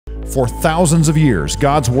For thousands of years,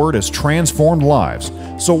 God's Word has transformed lives.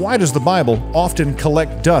 So why does the Bible often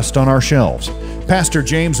collect dust on our shelves? Pastor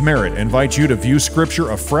James Merritt invites you to view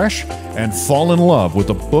Scripture afresh and fall in love with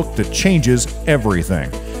a book that changes everything.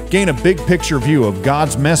 Gain a big picture view of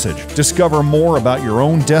God's message. Discover more about your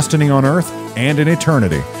own destiny on earth and in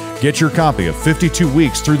eternity. Get your copy of 52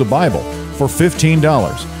 Weeks Through the Bible for $15.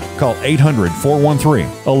 Call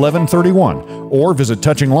 800-413-1131 or visit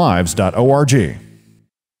touchinglives.org.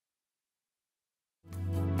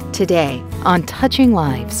 Today on Touching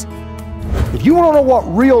Lives. If you want to know what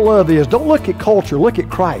real love is, don't look at culture, look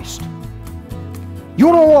at Christ. You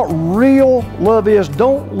want to know what real love is,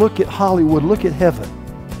 don't look at Hollywood, look at heaven.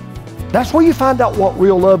 That's where you find out what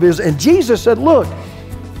real love is. And Jesus said, look,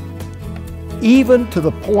 even to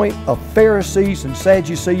the point of Pharisees and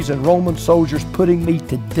Sadducees and Roman soldiers putting me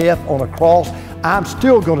to death on a cross, I'm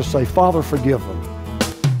still going to say, Father, forgive them.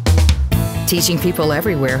 Teaching people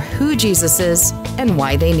everywhere who Jesus is and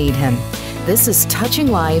why they need Him. This is Touching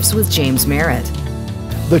Lives with James Merritt.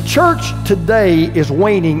 The church today is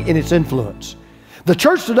waning in its influence. The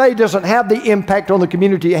church today doesn't have the impact on the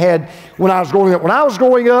community it had when I was growing up. When I was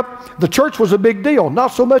growing up, the church was a big deal. Not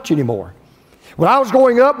so much anymore. When I was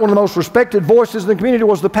growing up, one of the most respected voices in the community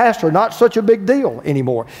was the pastor. Not such a big deal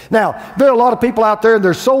anymore. Now, there are a lot of people out there, and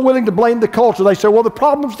they're so willing to blame the culture. They say, well, the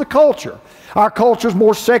problem's the culture. Our culture is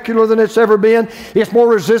more secular than it's ever been. It's more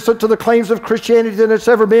resistant to the claims of Christianity than it's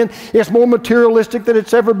ever been. It's more materialistic than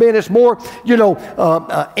it's ever been. It's more,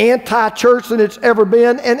 anti-church than it's ever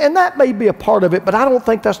been. And that may be a part of it, but I don't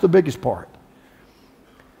think that's the biggest part.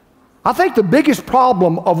 I think the biggest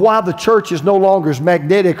problem of why the church is no longer as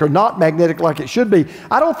magnetic or not magnetic like it should be,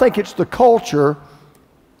 I don't think it's the culture.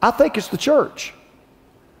 I think it's the church.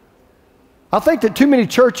 I think that too many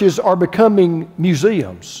churches are becoming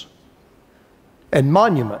museums and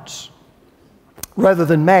monuments rather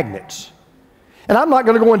than magnets. And I'm not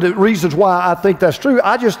going to go into reasons why I think that's true.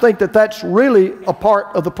 I just think that that's really a part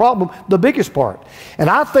of the problem, the biggest part. And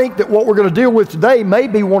I think that what we're going to deal with today may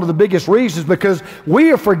be one of the biggest reasons, because we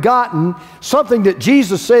have forgotten something that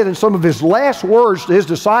Jesus said in some of His last words to His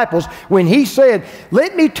disciples when He said,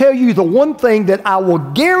 let me tell you the one thing that I will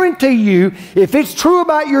guarantee you, if it's true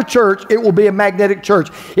about your church, it will be a magnetic church.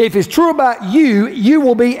 If it's true about you, you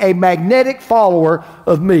will be a magnetic follower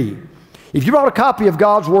of me. If you brought a copy of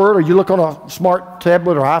God's Word, or you look on a smart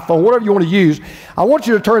tablet or iPhone, whatever you want to use, I want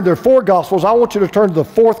you to turn to their four Gospels. I want you to turn to the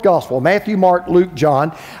fourth Gospel, Matthew, Mark, Luke,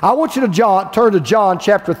 John. I want you to turn to John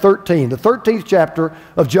chapter 13, the 13th chapter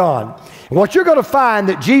of John. And what you're going to find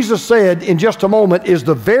that Jesus said in just a moment is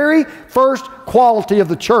the very first quality of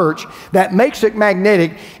the church that makes it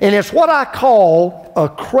magnetic, and it's what I call a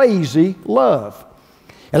crazy love.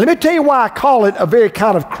 And let me tell you why I call it a very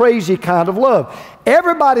kind of crazy kind of love.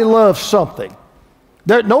 Everybody loves something.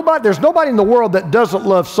 There's nobody in the world that doesn't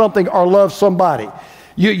love something or love somebody.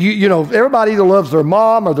 Everybody either loves their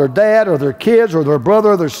mom or their dad or their kids or their brother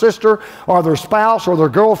or their sister or their spouse or their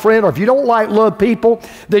girlfriend. Or if you don't love people,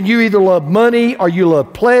 then you either love money or you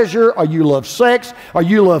love pleasure or you love sex or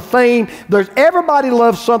you love fame. Everybody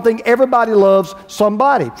loves something. Everybody loves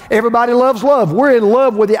somebody. Everybody loves love. We're in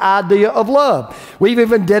love with the idea of love. We've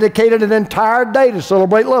even dedicated an entire day to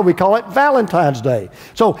celebrate love. We call it Valentine's Day.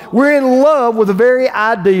 So we're in love with the very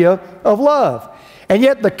idea of love. And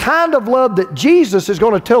yet the kind of love that Jesus is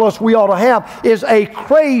going to tell us we ought to have is a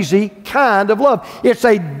crazy kind of love. It's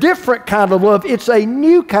a different kind of love. It's a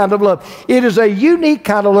new kind of love. It is a unique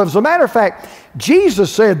kind of love. As a matter of fact, Jesus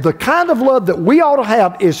said the kind of love that we ought to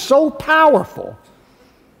have is so powerful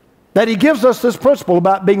that He gives us this principle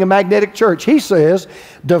about being a magnetic church. He says,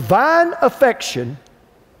 divine affection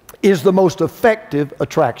is the most effective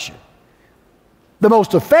attraction. The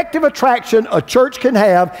most effective attraction a church can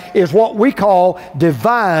have is what we call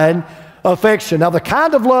divine affection. Now, the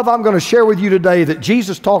kind of love I'm going to share with you today that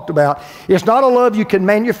Jesus talked about, it's not a love you can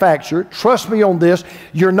manufacture. Trust me on this.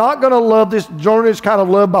 You're not going to learn this kind of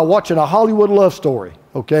love by watching a Hollywood love story.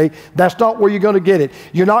 Okay? That's not where you're going to get it.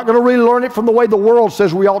 You're not going to really learn it from the way the world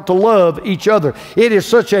says we ought to love each other. It is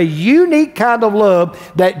such a unique kind of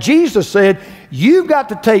love that Jesus said, you've got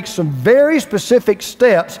to take some very specific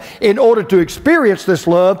steps in order to experience this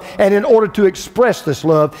love and in order to express this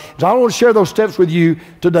love. So I want to share those steps with you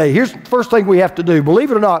today. Here's the first thing we have to do.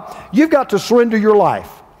 Believe it or not, you've got to surrender your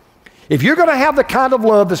life. If you're going to have the kind of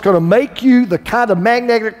love that's going to make you the kind of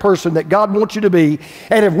magnetic person that God wants you to be,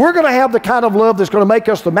 and if we're going to have the kind of love that's going to make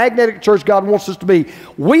us the magnetic church God wants us to be,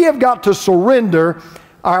 we have got to surrender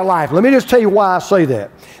our life. Let me just tell you why I say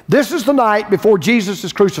that. This is the night before Jesus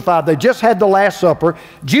is crucified. They just had the Last Supper.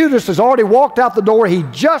 Judas has already walked out the door. He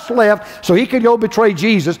just left so he could go betray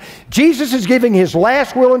Jesus. Jesus is giving his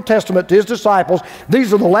last will and testament to his disciples.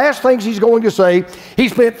 These are the last things he's going to say. He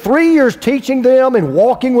spent 3 years teaching them and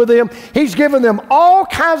walking with them. He's given them all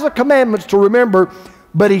kinds of commandments to remember,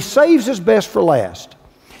 but he saves his best for last.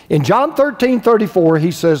 In John 13:34,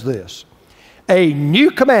 he says this, "A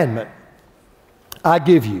new commandment I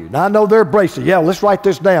give you." Now I know they're bracing. Yeah, let's write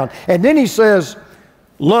this down. And then he says,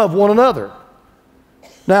 "Love one another."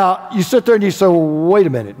 Now you sit there and you say, well, wait a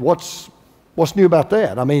minute, what's new about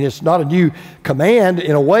that? I mean, it's not a new command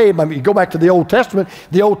in a way. I mean, you go back to the Old Testament.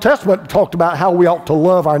 The Old Testament talked about how we ought to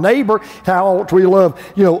love our neighbor, how ought we love,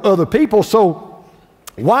 other people. So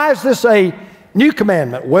why is this a new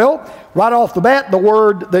commandment? Well, right off the bat, the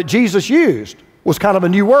word that Jesus used was kind of a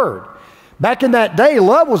new word. Back in that day,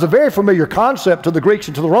 love was a very familiar concept to the Greeks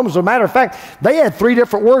and to the Romans. As a matter of fact, they had 3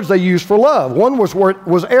 different words they used for love. One was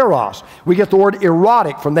eros. We get the word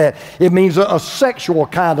erotic from that. It means a sexual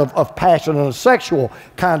kind of passion and a sexual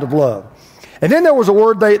kind of love. And then there was a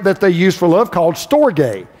word that they used for love called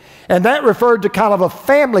storge. And that referred to kind of a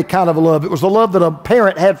family kind of love. It was the love that a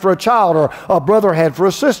parent had for a child or a brother had for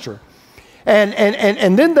a sister. And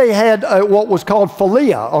then they had what was called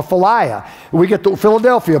philia or philia. We get the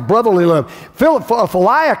Philadelphia, brotherly love.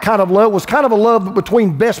 Philia kind of love was kind of a love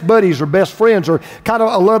between best buddies or best friends, or kind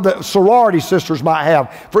of a love that sorority sisters might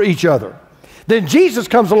have for each other. Then Jesus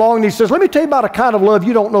comes along and he says, let me tell you about a kind of love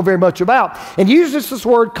you don't know very much about. And he uses this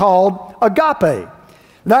word called agape.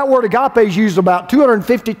 That word agape is used about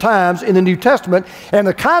 250 times in the New Testament, and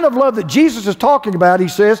the kind of love that Jesus is talking about, he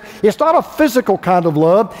says, it's not a physical kind of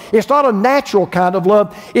love, it's not a natural kind of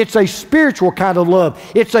love, it's a spiritual kind of love.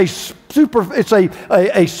 It's a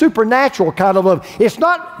supernatural kind of love. It's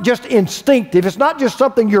not just instinctive, it's not just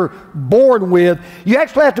something you're born with. You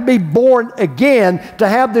actually have to be born again to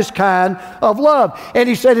have this kind of love. And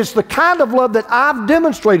he said, it's the kind of love that I've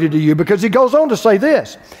demonstrated to you, because he goes on to say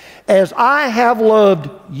this, as I have loved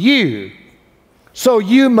you, so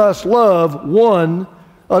you must love one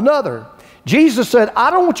another. Jesus said,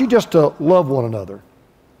 I don't want you just to love one another.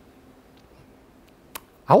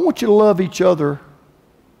 I want you to love each other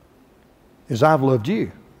as I've loved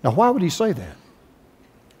you. Now, why would he say that?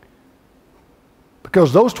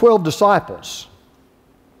 Because those 12 disciples,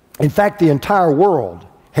 in fact, the entire world,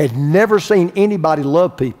 had never seen anybody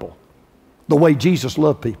love people the way Jesus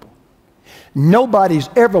loved people. Nobody's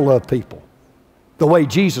ever loved people the way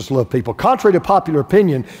Jesus loved people. Contrary to popular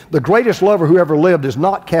opinion, the greatest lover who ever lived is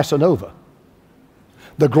not Casanova.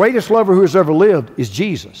 The greatest lover who has ever lived is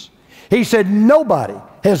Jesus. He said, nobody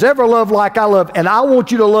has ever loved like I love, and I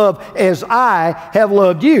want you to love as I have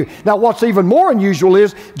loved you. Now, what's even more unusual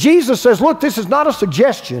is Jesus says, look, this is not a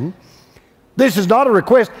suggestion. This is not a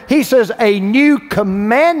request. He says, a new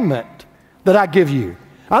commandment that I give you.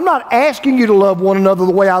 I'm not asking you to love one another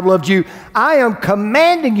the way I've loved you. I am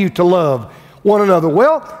commanding you to love one another.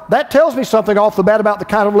 Well, that tells me something off the bat about the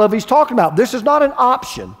kind of love he's talking about. This is not an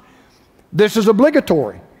option. This is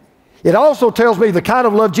obligatory. It also tells me the kind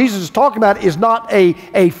of love Jesus is talking about is not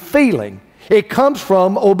a feeling. It comes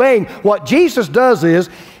from obeying. What Jesus does is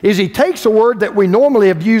he takes a word that we normally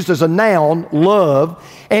have used as a noun, love,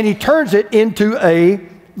 and he turns it into a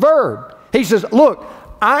verb. He says, look,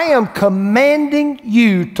 I am commanding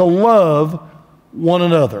you to love one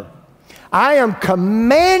another. I am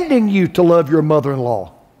commanding you to love your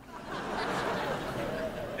mother-in-law.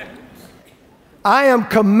 I am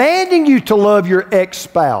commanding you to love your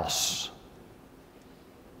ex-spouse.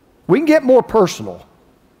 We can get more personal.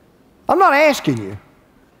 I'm not asking you.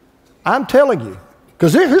 I'm telling you.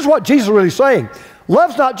 Because here's what Jesus is really saying.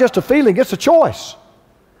 Love's not just a feeling, it's a choice.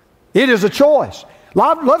 It is a choice.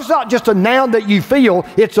 Love's not just a noun that you feel,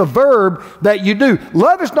 it's a verb that you do.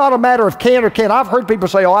 Love is not a matter of can or can't. I've heard people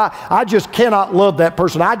say, oh, I just cannot love that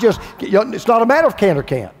person. It's not a matter of can or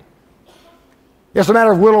can't. It's a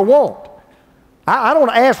matter of will or won't. I don't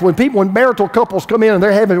ask when marital couples come in and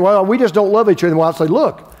they're having, well, we just don't love each other. Well, I say,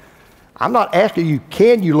 look, I'm not asking you,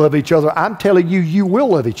 can you love each other? I'm telling you, you will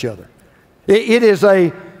love each other. It is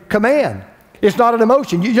a command. It's not an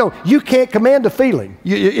emotion. You can't command a feeling.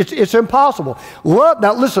 It's impossible. Love,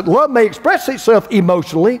 now listen, love may express itself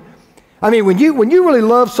emotionally. I mean, when you really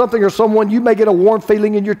love something or someone, you may get a warm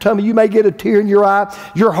feeling in your tummy. You may get a tear in your eye.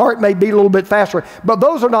 Your heart may beat a little bit faster. But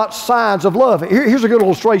those are not signs of love. Here's a good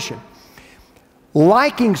illustration.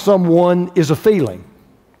 Liking someone is a feeling.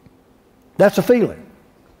 That's a feeling.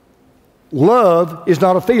 Love is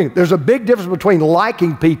not a feeling. There's a big difference between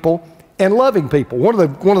liking people and loving people. One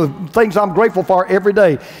of the things I'm grateful for every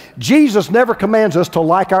day, Jesus never commands us to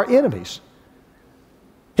like our enemies.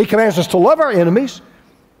 He commands us to love our enemies.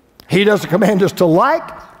 He doesn't command us to like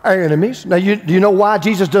our enemies. Now, do you know why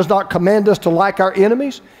Jesus does not command us to like our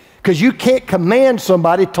enemies? Because you can't command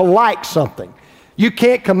somebody to like something. You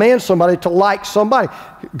can't command somebody to like somebody.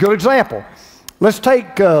 Good example. Let's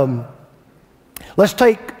take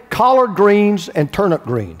collard greens and turnip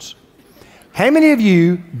greens. How many of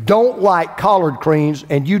you don't like collard greens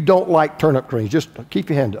and you don't like turnip greens? Just keep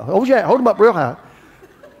your hand up. Hold them up real high.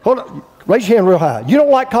 Hold up. Raise your hand real high. You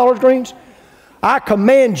don't like collard greens? I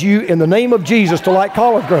command you in the name of Jesus to like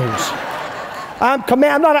collard greens.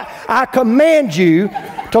 I command you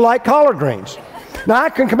to like collard greens. Now, I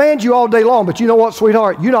can command you all day long, but you know what,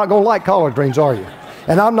 sweetheart? You're not going to like collard greens, are you?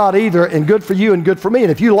 And I'm not either, and good for you and good for me.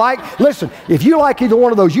 And if you like, listen, if you like either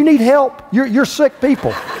one of those, you need help. You're sick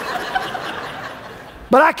people.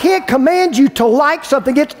 But I can't command you to like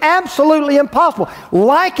something. It's absolutely impossible.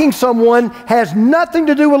 Liking someone has nothing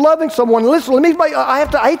to do with loving someone. Listen, I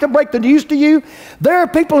hate to break the news to you. There are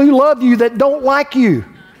people who love you that don't like you.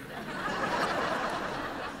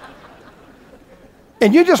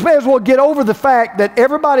 And you just may as well get over the fact that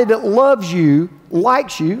everybody that loves you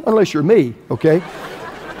likes you, unless you're me, okay?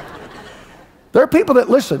 There are people that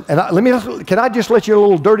listen, and can I just let you a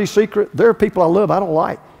little dirty secret? There are people I love I don't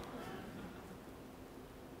like.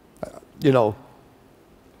 You know,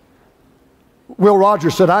 Will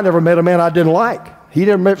Rogers said, I never met a man I didn't like. He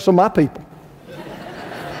never met some of my people.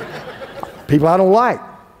 People I don't like.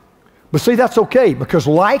 But see, that's okay, because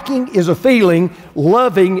liking is a feeling,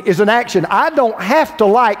 loving is an action. I don't have to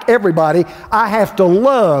like everybody. I have to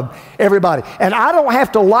love everybody. And I don't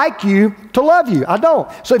have to like you to love you. I don't.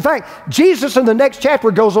 So in fact, Jesus in the next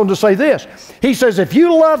chapter goes on to say this. He says, if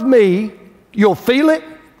you love me, you'll feel it.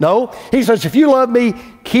 No. He says, if you love me,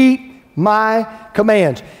 keep my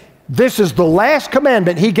commands. This is the last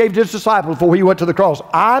commandment he gave to his disciples before he went to the cross.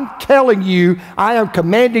 I'm telling you, I am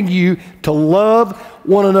commanding you to love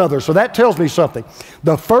one another. So that tells me something.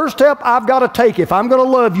 The first step I've got to take, if I'm going to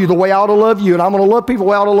love you the way I ought to love you, and I'm going to love people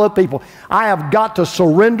the way I ought to love people, I have got to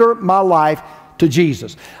surrender my life to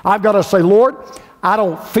Jesus. I've got to say, Lord, I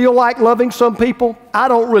don't feel like loving some people. I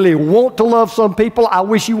don't really want to love some people. I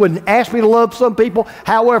wish you wouldn't ask me to love some people.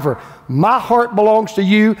 However, my heart belongs to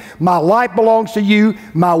you. My life belongs to you.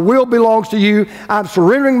 My will belongs to you. I'm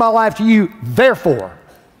surrendering my life to you. Therefore,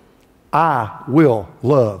 I will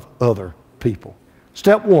love other people.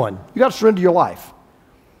 Step one, you got to surrender your life.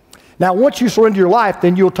 Now, once you surrender your life,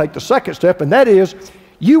 then you'll take the second step, and that is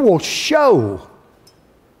you will show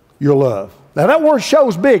your love. Now, that word show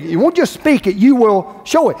is big. You won't just speak it, you will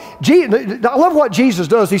show it. I love what Jesus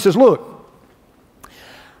does. He says, look,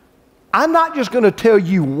 I'm not just going to tell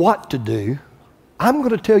you what to do. I'm going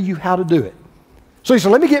to tell you how to do it. So he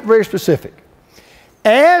said, let me get very specific.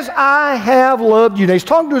 As I have loved you. Now, he's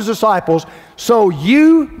talking to his disciples, so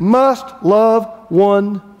you must love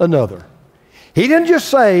one another. He didn't just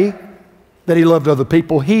say that he loved other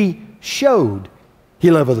people. He showed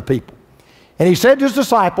he loved other people. And he said to his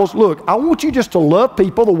disciples, look, I want you just to love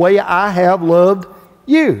people the way I have loved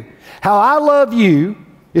you. How I love you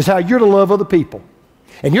is how you're to love other people.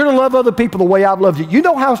 And you're to love other people the way I've loved you. You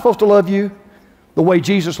know how I'm supposed to love you? The way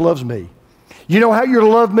Jesus loves me. You know how you're to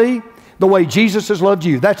love me? The way Jesus has loved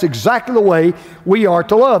you. That's exactly the way we are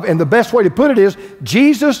to love. And the best way to put it is,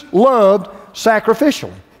 Jesus loved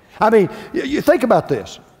sacrificially. I mean, you think about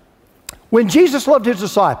this. When Jesus loved his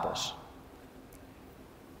disciples,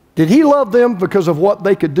 did he love them because of what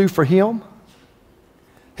they could do for him?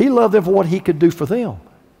 He loved them for what he could do for them.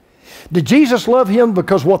 Did Jesus love him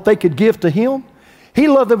because what they could give to him? He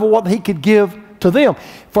loved them for what he could give to them.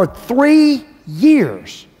 For 3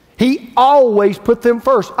 years, he always put them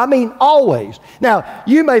first. I mean, always. Now,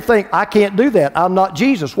 you may think, I can't do that. I'm not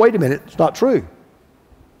Jesus. Wait a minute. It's not true.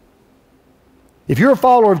 If you're a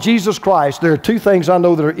follower of Jesus Christ, there are 2 things I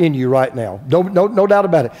know that are in you right now. No doubt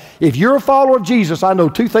about it. If you're a follower of Jesus, I know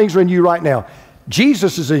 2 things are in you right now.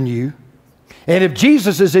 Jesus is in you. And if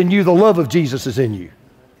Jesus is in you, the love of Jesus is in you.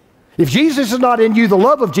 If Jesus is not in you, the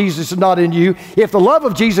love of Jesus is not in you. If the love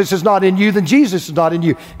of Jesus is not in you, then Jesus is not in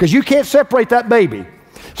you. Because you can't separate that baby.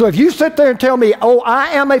 So if you sit there and tell me, oh,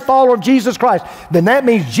 I am a follower of Jesus Christ, then that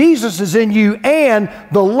means Jesus is in you and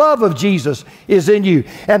the love of Jesus is in you.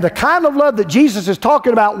 And the kind of love that Jesus is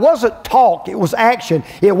talking about wasn't talk, it was action.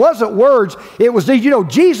 It wasn't words, it was deeds. You know,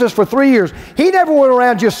 Jesus for 3 years, he never went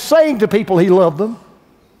around just saying to people he loved them.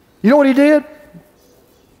 You know what he did?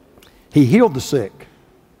 He healed the sick.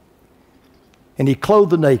 And he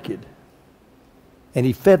clothed the naked. And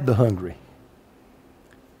he fed the hungry.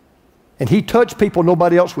 And he touched people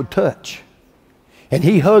nobody else would touch. And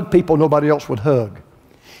he hugged people nobody else would hug.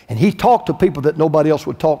 And he talked to people that nobody else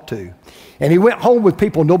would talk to. And he went home with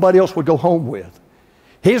people nobody else would go home with.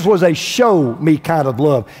 His was a show me kind of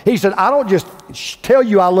love. He said, I don't just tell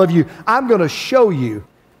you I love you, I'm going to show you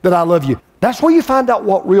that I love you. That's where you find out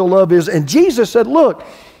what real love is. And Jesus said, look,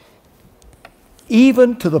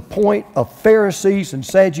 even to the point of Pharisees and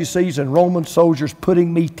Sadducees and Roman soldiers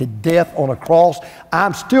putting me to death on a cross,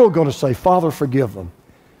 I'm still going to say, Father, forgive them.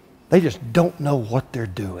 They just don't know what they're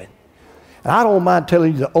doing. And I don't mind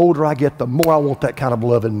telling you, the older I get, the more I want that kind of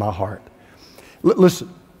love in my heart.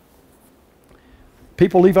 Listen,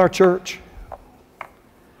 people leave our church.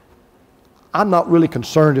 I'm not really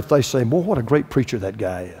concerned if they say, boy, what a great preacher that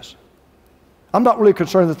guy is. I'm not really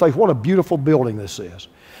concerned if they say, what a beautiful building this is.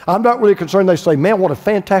 I'm not really concerned they say, man, what a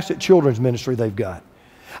fantastic children's ministry they've got.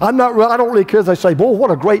 I don't really care if they say, boy, what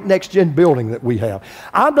a great next-gen building that we have.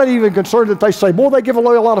 I'm not even concerned that they say, boy, they give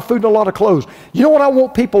away a lot of food and a lot of clothes. You know what I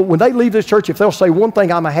want people, when they leave this church, if they'll say one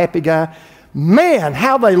thing, I'm a happy guy, man,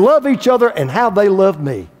 how they love each other and how they love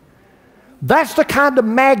me. That's the kind of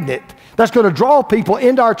magnet that's going to draw people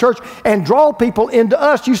into our church and draw people into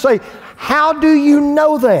us. You say, how do you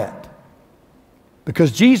know that?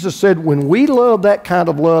 Because Jesus said, when we love that kind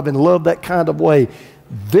of love and love that kind of way,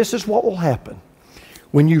 this is what will happen.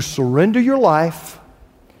 When you surrender your life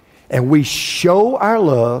and we show our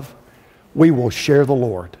love, we will share the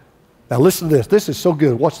Lord. Now listen to this. This is so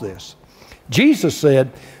good. Watch this. Jesus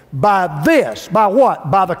said, by this, by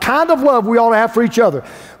what? By the kind of love we ought to have for each other.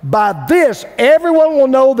 By this, everyone will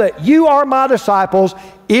know that you are my disciples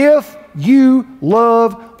if you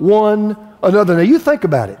love one another. Now you think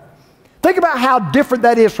about it. Think about how different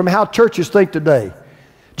that is from how churches think today.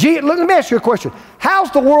 Let me ask you a question.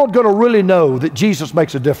 How's the world going to really know that Jesus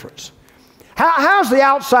makes a difference? How's the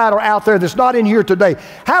outsider out there that's not in here today?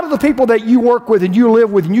 How do the people that you work with and you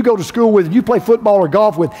live with and you go to school with and you play football or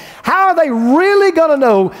golf with, how are they really going to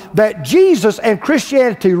know that Jesus and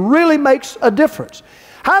Christianity really makes a difference?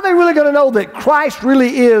 How are they really going to know that Christ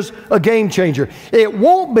really is a game changer? It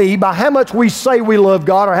won't be by how much we say we love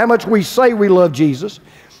God or how much we say we love Jesus.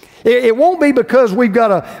 It won't be because we've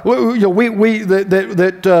got a,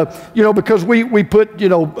 because we put,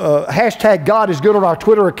 hashtag God is good on our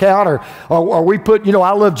Twitter account or we put,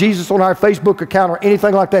 I love Jesus on our Facebook account or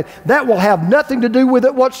anything like that. That will have nothing to do with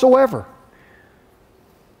it whatsoever.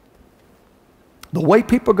 The way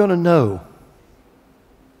people are going to know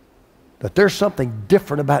that there's something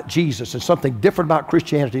different about Jesus and something different about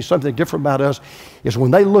Christianity, something different about us, is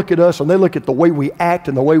when they look at us and they look at the way we act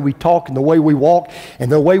and the way we talk and the way we walk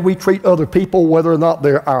and the way we treat other people, whether or not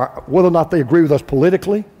they agree with us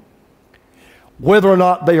politically, whether or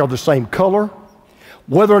not they are the same color,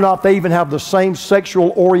 whether or not they even have the same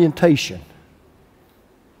sexual orientation,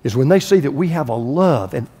 is when they see that we have a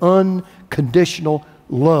love, an unconditional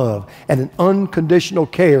love and an unconditional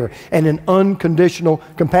care and an unconditional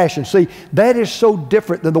compassion. See, that is so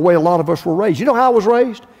different than the way a lot of us were raised. You know how I was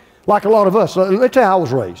raised? Like a lot of us. Let me tell you how I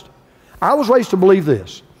was raised. I was raised to believe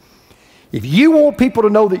this. If you want people to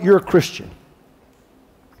know that you're a Christian,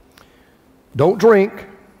 don't drink,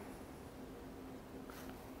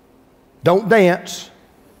 don't dance,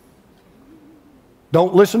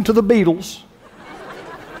 don't listen to the Beatles,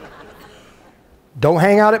 don't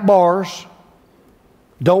hang out at bars,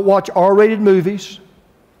 don't watch R-rated movies.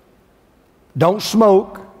 Don't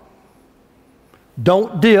smoke.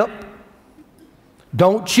 Don't dip.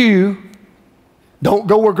 Don't chew. Don't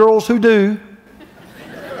go where girls who do.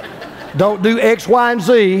 Don't do X, Y, and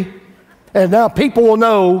Z. And now people will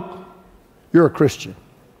know you're a Christian.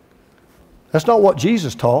 That's not what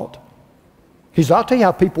Jesus taught. He said, I'll tell you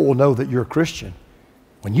how people will know that you're a Christian.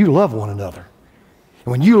 When you love one another.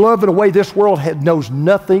 And when you love in a way this world knows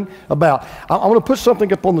nothing about. I want to put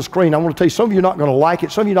something up on the screen. I want to tell you, some of you are not going to like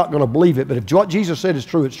it, some of you are not going to believe it, but if what Jesus said is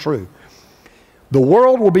true, it's true. The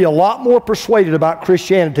world will be a lot more persuaded about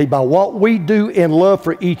Christianity by what we do in love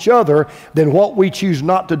for each other than what we choose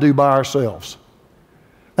not to do by ourselves.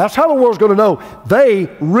 That's how the world's going to know. They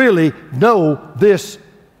really know this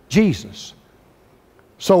Jesus.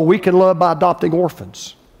 So we can love by adopting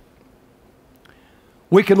orphans.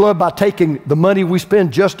 We can love by taking the money we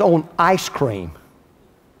spend just on ice cream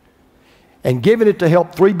and giving it to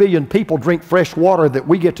help 3 billion people drink fresh water that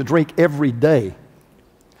we get to drink every day.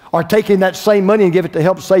 Or taking that same money and give it to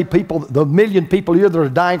help save people, the 1 million people a year that are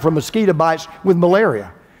dying from mosquito bites with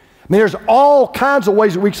malaria. I mean, there's all kinds of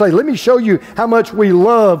ways that we can say, let me show you how much we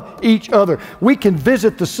love each other. We can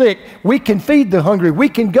visit the sick. We can feed the hungry. We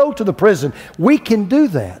can go to the prison. We can do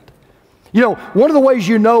that. You know, one of the ways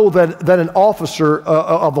you know that an officer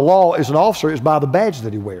of the law is an officer is by the badge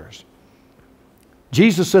that he wears.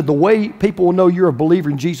 Jesus said the way people will know you're a believer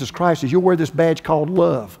in Jesus Christ is you'll wear this badge called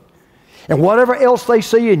love. And whatever else they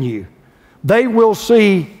see in you, they will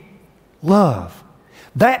see love.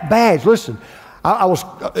 That badge, listen, I was,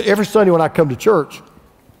 every Sunday when I come to church,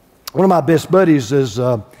 one of my best buddies is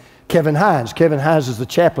Kevin Hines. Kevin Hines is the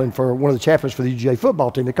chaplain for one of the chaplains for the UGA football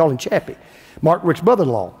team. They call him Chappie, Mark Rick's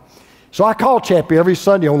brother-in-law. So I call Chappie every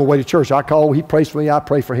Sunday on the way to church. I call, he prays for me, I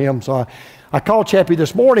pray for him. So I called Chappie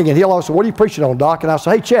this morning, and he'll always say, what are you preaching on, Doc? And I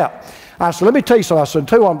said, hey, Chap. I said, let me tell you something. I said,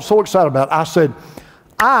 tell you what I'm so excited about. I said,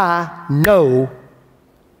 I know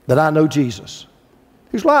that I know Jesus.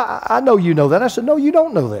 He's like, I know you know that. I said, no, you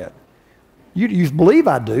don't know that. You believe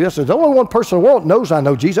I do. I said, the only one person in the world knows I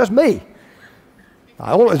know Jesus. That's me.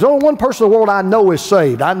 There's only one person in the world I know is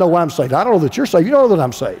saved. I know I'm saved. I don't know that you're saved. You don't know that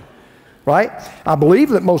I'm saved. Right? I believe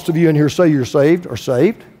that most of you in here say you're saved or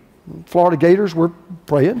saved. Florida Gators, we're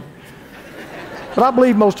praying. But I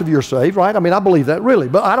believe most of you are saved, right? I mean, I believe that, really.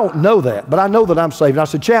 But I don't know that. But I know that I'm saved. And I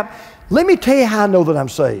said, Chap, let me tell you how I know that I'm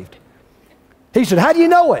saved. He said, how do you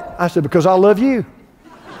know it? I said, because I love you.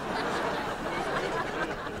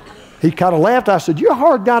 He kind of laughed. I said, you're a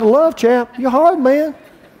hard guy to love, Chap. You're hard, man.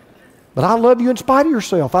 But I love you in spite of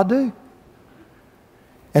yourself. I do.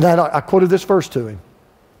 And I quoted this verse to him.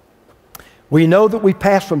 We know that we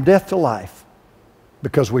pass from death to life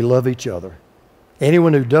because we love each other.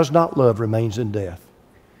 Anyone who does not love remains in death.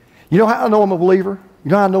 You know how I know I'm a believer?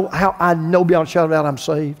 You know how I know beyond a shadow of doubt I'm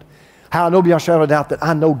saved? How I know beyond a shadow of doubt that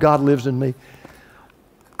I know God lives in me?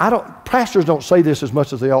 Pastors don't say this as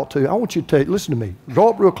much as they ought to. I want you to listen to me. Draw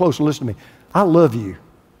up real close and listen to me. I love you.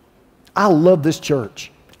 I love this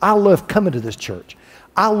church. I love coming to this church.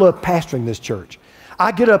 I love pastoring this church.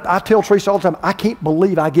 I get up, I tell Teresa all the time, I can't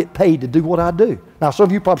believe I get paid to do what I do. Now, some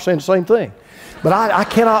of you probably saying the same thing. But I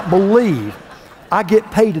cannot believe I get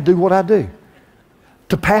paid to do what I do.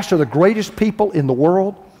 To pastor the greatest people in the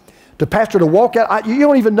world. To pastor, to walk out. You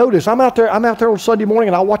don't even notice. I'm out there on Sunday morning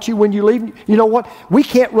and I watch you when you leave. You know what? We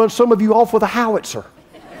can't run some of you off with a howitzer.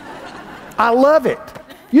 I love it.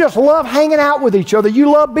 You just love hanging out with each other.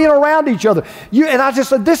 You love being around each other. And I just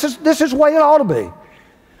said, this is the way it ought to be.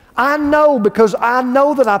 I know because I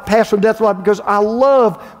know that I pass from death to life because I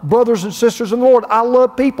love brothers and sisters in the Lord. I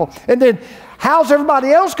love people. And then how's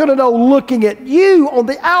everybody else going to know looking at you on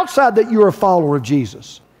the outside that you're a follower of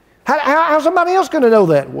Jesus? How's somebody else going to know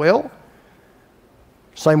that? Well,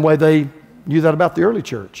 same way they knew that about the early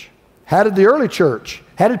church. How did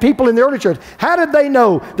people in the early church, how did they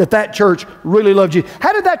know that church really loved you?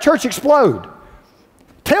 How did that church explode?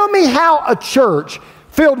 Tell me how a church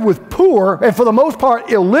filled with poor and for the most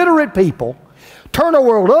part illiterate people turn a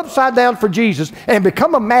world upside down for Jesus and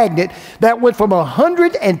become a magnet that went from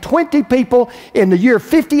 120 people in the year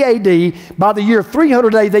 50 AD. By the year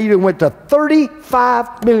 300 AD, they went to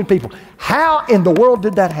 35 million people. How in the world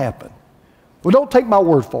did that happen? Well, don't take my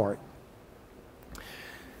word for it.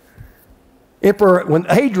 When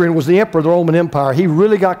Hadrian was the emperor of the Roman Empire, he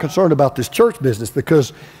really got concerned about this church business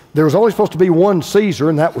because there was only supposed to be one Caesar,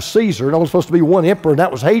 and that was Caesar, and only supposed to be one emperor, and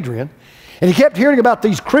that was Hadrian. And he kept hearing about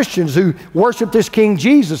these Christians who worship this King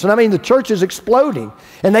Jesus. And I mean, the church is exploding,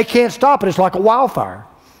 and they can't stop it. It's like a wildfire.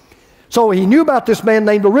 So he knew about this man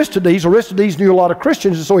named Aristides. Aristides knew a lot of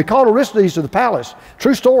Christians, and so he called Aristides to the palace.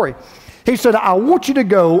 True story. He said, I want you to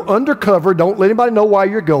go undercover. Don't let anybody know why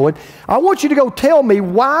you're going. I want you to go tell me,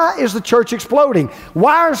 why is the church exploding?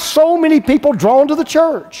 Why are so many people drawn to the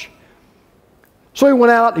church? So he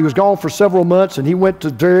went out. He was gone for several months, and he went to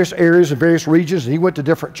various areas and various regions, and he went to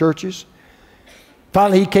different churches.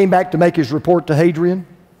 Finally, he came back to make his report to Hadrian.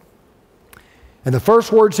 And the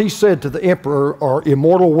first words he said to the emperor are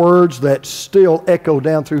immortal words that still echo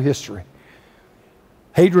down through history.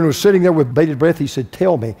 Hadrian was sitting there with bated breath. He said,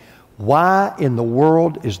 tell me, why in the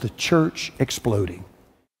world is the church exploding?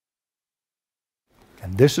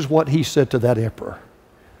 And this is what he said to that emperor.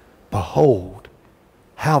 Behold,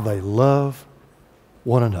 how they love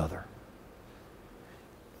one another.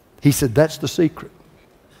 He said, that's the secret.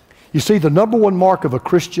 You see, the number one mark of a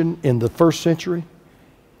Christian in the first century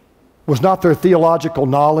was not their theological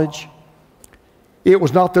knowledge. It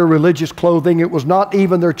was not their religious clothing. It was not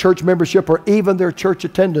even their church membership or even their church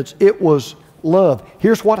attendance. It was love.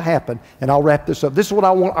 Here's what happened, and I'll wrap this up. This is what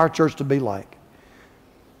I want our church to be like.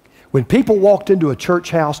 When people walked into a church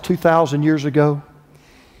house 2,000 years ago,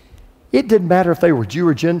 it didn't matter if they were Jew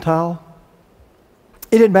or Gentile.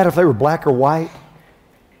 It didn't matter if they were black or white.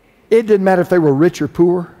 It didn't matter if they were rich or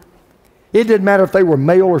poor. It didn't matter if they were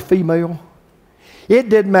male or female. It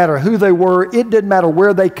didn't matter who they were. It didn't matter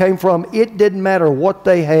where they came from. It didn't matter what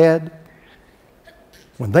they had.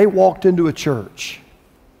 When they walked into a church,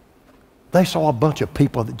 they saw a bunch of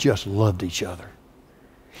people that just loved each other.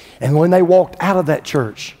 And when they walked out of that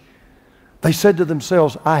church, they said to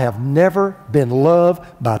themselves, I have never been loved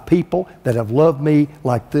by people that have loved me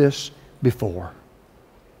like this before.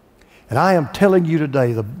 And I am telling you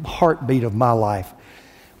today, the heartbeat of my life,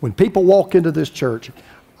 when people walk into this church,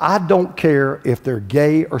 I don't care if they're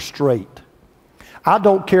gay or straight. I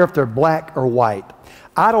don't care if they're black or white.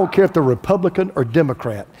 I don't care if they're Republican or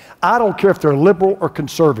Democrat. I don't care if they're liberal or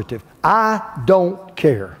conservative. I don't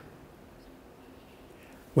care.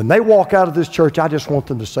 When they walk out of this church, I just want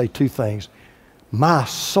them to say two things. My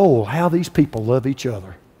soul, how these people love each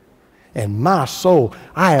other. And my soul,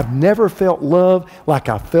 I have never felt love like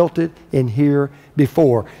I felt it in here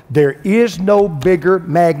before. There is no bigger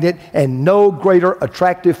magnet and no greater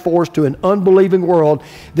attractive force to an unbelieving world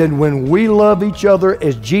than when we love each other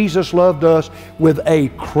as Jesus loved us, with a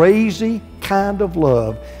crazy kind of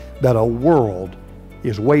love that a world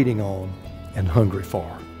is waiting on and hungry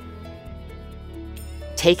for.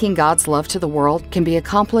 Taking God's love to the world can be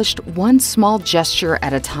accomplished one small gesture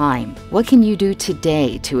at a time. What can you do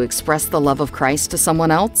today to express the love of Christ to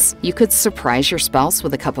someone else? You could surprise your spouse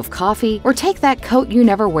with a cup of coffee, or take that coat you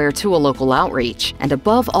never wear to a local outreach. And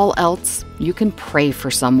above all else, you can pray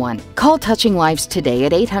for someone. Call Touching Lives today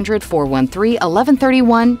at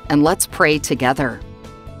 800-413-1131 and let's pray together.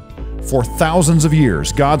 For thousands of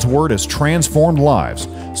years, God's Word has transformed lives.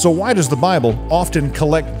 So why does the Bible often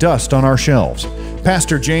collect dust on our shelves?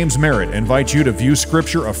 Pastor James Merritt invites you to view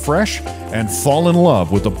Scripture afresh and fall in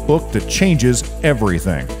love with a book that changes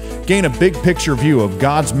everything. Gain a big picture view of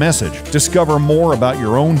God's message. Discover more about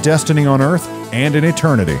your own destiny on earth and in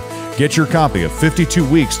eternity. Get your copy of 52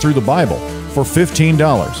 Weeks Through the Bible for $15.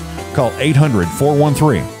 Call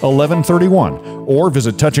 800-413-1131 or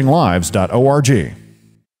visit touchinglives.org.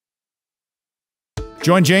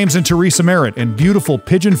 Join James and Teresa Merritt in beautiful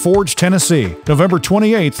Pigeon Forge, Tennessee, November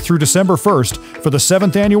 28th through December 1st for the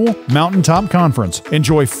 7th Annual Mountaintop Conference.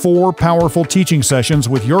 Enjoy 4 powerful teaching sessions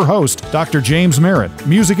with your host, Dr. James Merritt,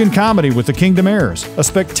 music and comedy with the Kingdom Heirs, a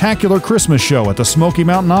spectacular Christmas show at the Smoky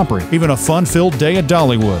Mountain Opry, even a fun-filled day at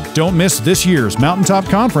Dollywood. Don't miss this year's Mountaintop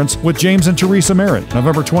Conference with James and Teresa Merritt,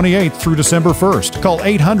 November 28th through December 1st. Call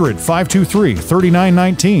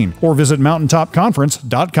 800-523-3919 or visit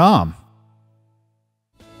mountaintopconference.com.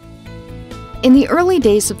 In the early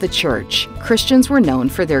days of the church, Christians were known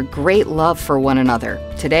for their great love for one another.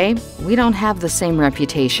 Today, we don't have the same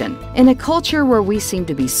reputation. In a culture where we seem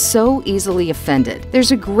to be so easily offended,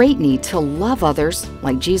 there's a great need to love others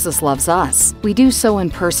like Jesus loves us. We do so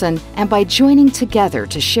in person and by joining together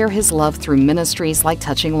to share His love through ministries like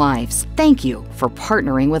Touching Lives. Thank you for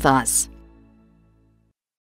partnering with us.